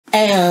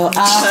Ayo,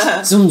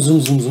 zoom,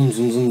 zoom, zoom, zoom,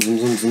 zoom, zoom, zoom,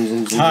 zoom,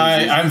 zoom, zoom.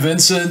 Hi, I'm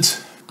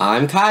Vincent.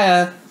 I'm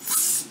Kaiya.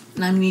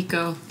 And I'm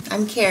Nikko.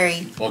 I'm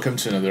Kari. Welcome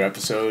to another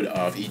episode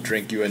of Eat,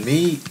 Drink, You and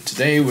Me.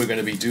 Today we're going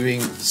to be doing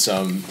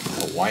some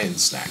Hawaiian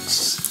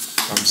snacks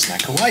from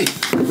Snack Hawaii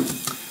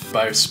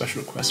by a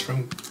special request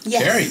from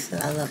Kari. Yes,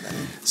 I love them.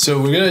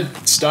 So we're going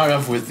to start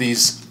off with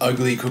these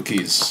ugly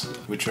cookies,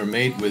 which are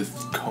made with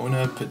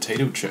Kona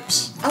potato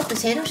chips. Oh,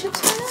 potato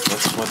chips?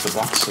 That's what the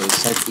box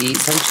says. Let's eat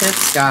some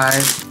chips,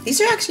 guys.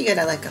 These are actually good.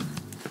 I like them.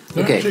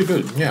 They're Okay. actually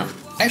good, yeah.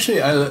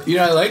 Actually,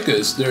 I like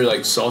this. They're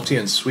like salty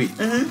and sweet.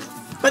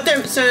 But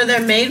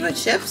they're made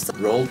with chips.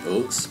 Rolled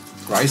oats,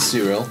 rice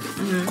cereal,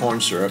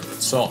 corn syrup,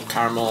 salt,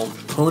 caramel,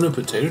 Kona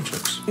potato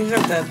chips. These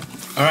are good.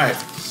 All right.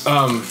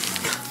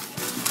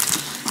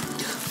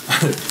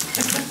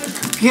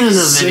 Get in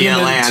the video,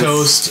 Cinnamon Lance.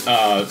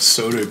 toast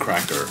soda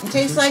cracker. It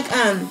tastes like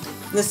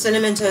the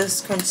cinnamon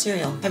toast crunch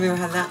cereal. Have you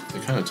ever had that? They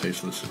kind of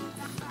tasteless.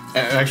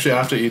 Actually,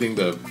 after eating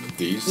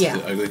these, Yeah.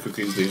 the ugly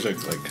cookies, these are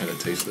like kind of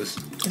tasteless.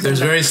 They're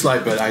very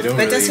slight, but I don't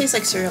But it really. does taste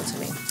like cereal to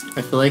me.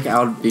 I feel like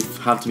I would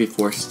have to be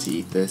forced to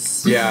eat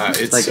this. Yeah,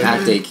 it's Like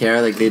at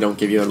daycare, like they don't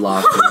give you a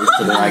lot of food,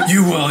 so they're like,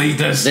 You will eat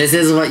this. this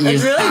is what you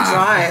It's really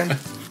have. dry.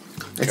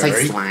 It's like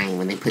Kari? slime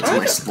when they put too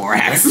much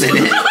borax in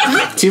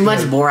it. Too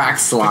much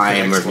borax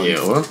slime Okay,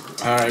 review. All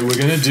right, we're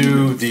gonna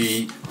do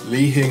the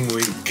Hing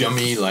with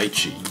Gummy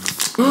Lychee.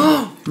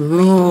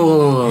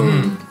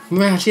 Ooh.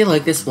 I actually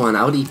like this one.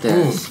 I would eat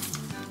this.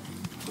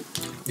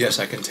 Yes,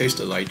 I can taste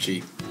the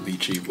lychee,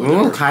 Ooh,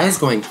 whatever. Kai's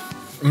going.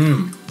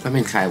 I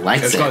mean, Kai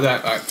likes It's it. got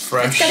that It's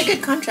fresh, got a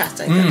good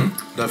contrast, I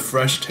think. the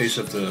fresh taste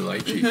of the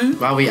lychee.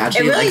 Wow, we It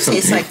actually really like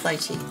tastes something. like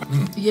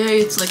lychee. Yay,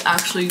 it's like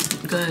actually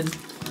good.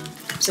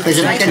 So Is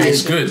it they like like a-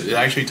 It's lychee. good. It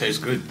actually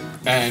tastes good.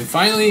 And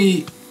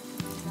finally,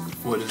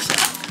 what is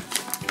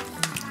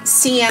that?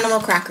 Sea animal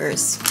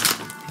crackers.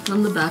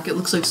 On the back, it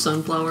looks like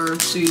sunflower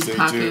seed They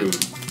packet. do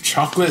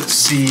chocolate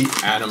sea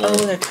animal Oh,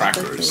 they're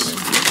crackers.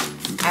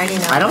 I already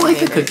know. I don't my like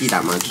the favorites. cookie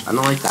that much. I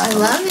don't like that. I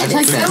love it. I just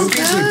like It's this. so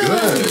Cookies are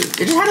good.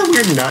 It just had a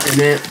weird nut in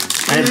it.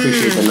 I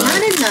appreciate the Not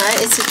nut. a nut.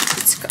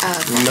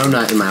 It's No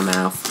nut in my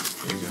mouth.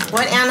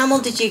 what animal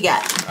did you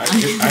get? I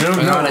don't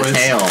I know. got a It's-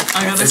 tail.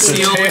 I got a It's a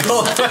seal.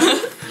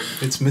 tail.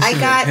 It's missing I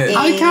got a head. a.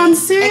 I can't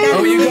see. I got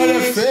Oh, you got a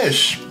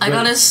fish. fish. I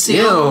got a Ew,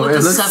 seal it with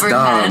a looks severed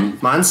dumb.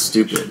 head. Mine's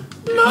stupid.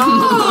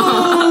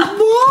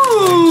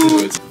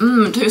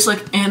 It tastes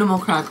like animal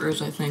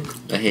crackers, I think.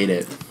 I hate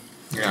it.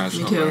 Yeah, it's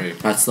Me not too. very.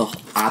 That's the very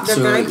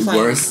absolute plain.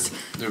 worst.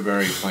 They're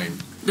very plain.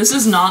 This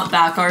is not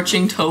back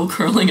arching toe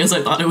curling as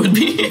I thought it would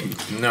be.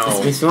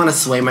 No, Makes me want to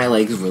sway my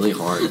legs really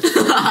hard.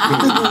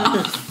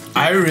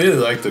 I really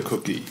like the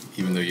cookie,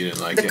 even though you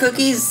didn't like The it.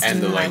 cookies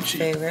And the my lychee.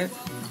 favorite.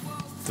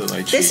 The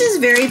lychee. This is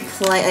very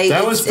plain.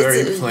 That was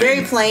very plain.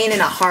 Very plain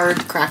and a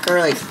hard cracker.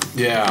 Like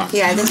Yeah.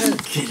 yeah, this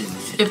is.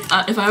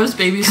 If I was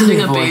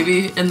babysitting a boy.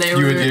 baby and they You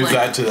were would give like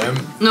that to them.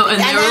 no, and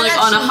they And were then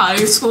like on a actually-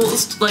 high school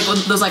like on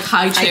those like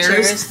high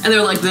chairs, chairs. and they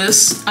were like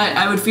this.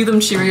 I would feed them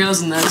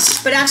Cheerios and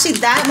this. But actually,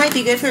 that might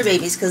be good for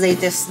babies because they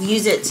just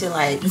use it to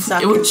like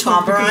suck It would and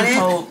choke chomper on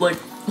it. like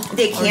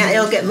They can't.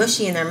 It'll get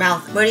mushy in their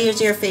mouth. What is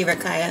your favorite,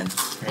 Kaiya?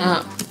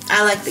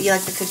 I like the. You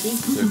like the cookie.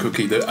 The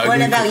cookie. The ugly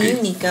What about cookie.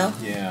 you, Nikko?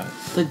 Yeah.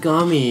 The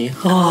gummy.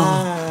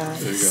 Oh,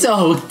 There you go.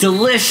 so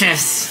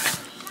delicious.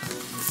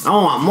 I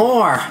want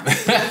more.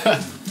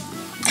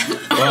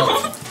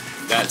 Well,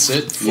 that's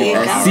it for Yeah.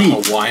 our See.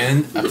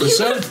 Hawaiian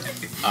episode.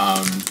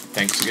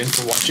 Thanks again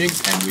for watching,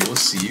 and we will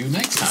see you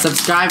next time.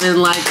 Subscribe and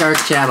like our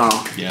channel.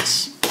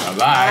 Yes.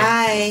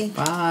 Bye-bye.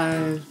 Bye.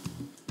 Bye.